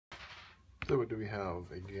So what do we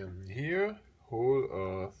have again here? Whole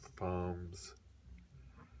Earth Farms.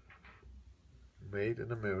 Made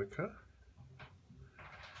in America.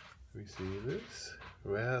 We see this.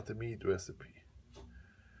 Rare the meat recipe.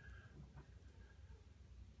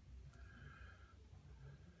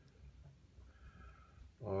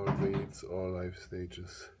 All weights, all life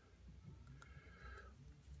stages.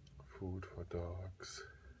 Food for dogs.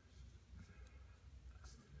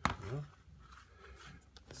 Yeah.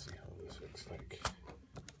 Let's see how this looks like.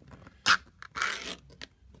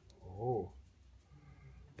 Oh,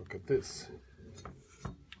 look at this.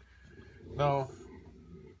 Now,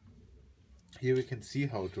 here we can see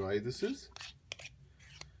how dry this is.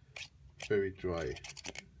 Very dry.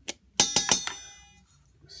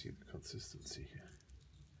 See the consistency here.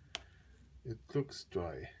 It looks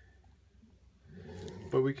dry,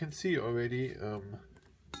 but we can see already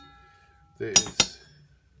there is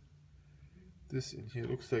this in here.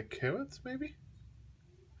 Looks like carrots, maybe.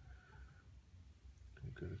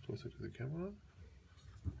 Get it closer to the camera.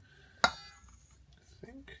 I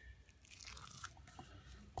think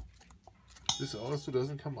this also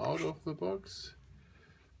doesn't come out of the box.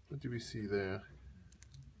 What do we see there?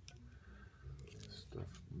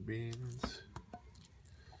 Stuffed beans.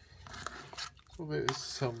 So there is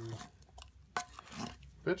some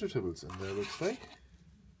vegetables in there, looks like.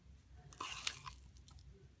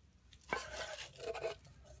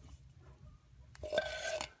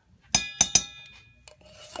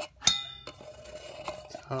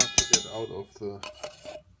 It's hard to get out of the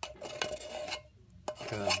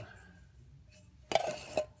can.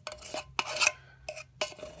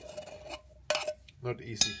 Not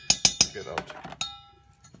easy to get out.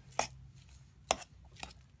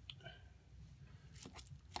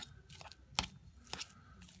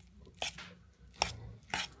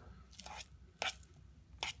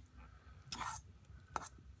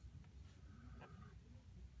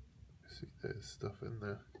 See, there's stuff in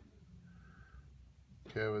there.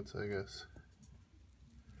 Carrots, I guess.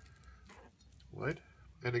 Right?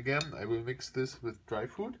 And again, I will mix this with dry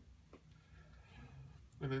food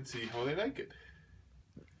and then see how they like it.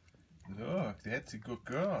 Look, that's a good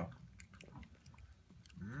girl.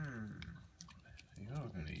 You're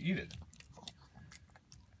gonna eat it.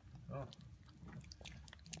 Oh.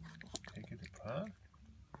 Take it apart.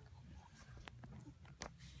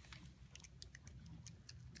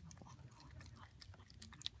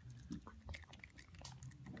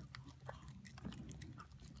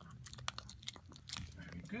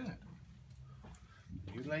 Very good.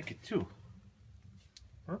 You like it too.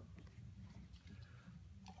 Huh?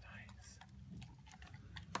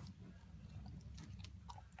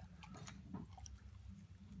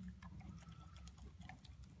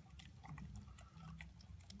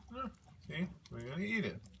 See, we're gonna eat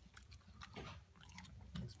it.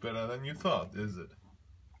 It's better than you thought, is it?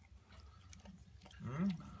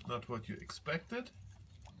 Not what you expected,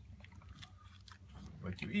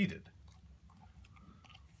 but you eat it.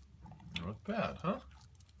 Not bad, huh?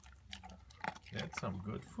 That's some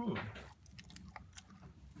good food.